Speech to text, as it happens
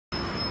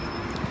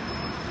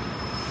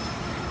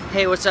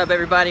Hey, what's up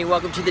everybody?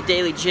 Welcome to the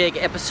Daily Jig,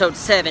 episode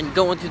 7,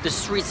 going through the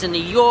streets of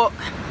New York,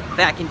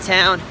 back in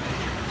town.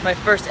 My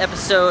first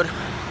episode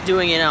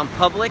doing it on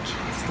public.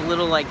 It's a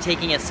little like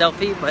taking a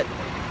selfie, but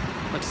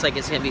looks like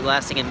it's gonna be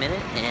lasting a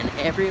minute, and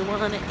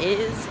everyone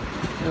is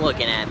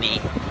looking at me.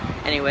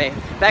 Anyway,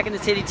 back in the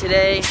city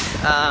today.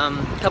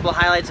 A couple of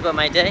highlights about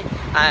my day.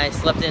 I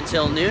slept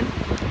until noon.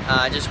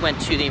 I just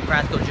went to the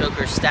Impractical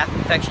Jokers Staph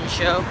Infection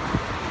Show,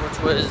 which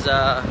was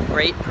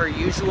great per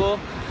usual.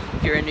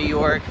 If you're in New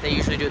York, they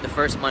usually do it the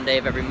first Monday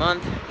of every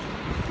month.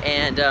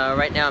 And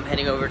right now I'm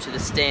heading over to the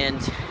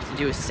stand to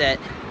do a set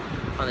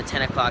on the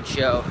 10 o'clock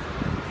show.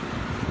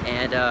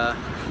 And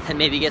then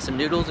maybe get some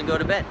noodles and go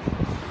to bed.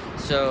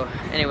 So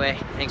anyway,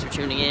 thanks for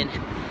tuning in.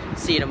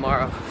 See you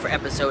tomorrow for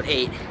episode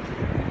 8.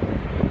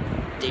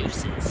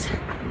 Deuces.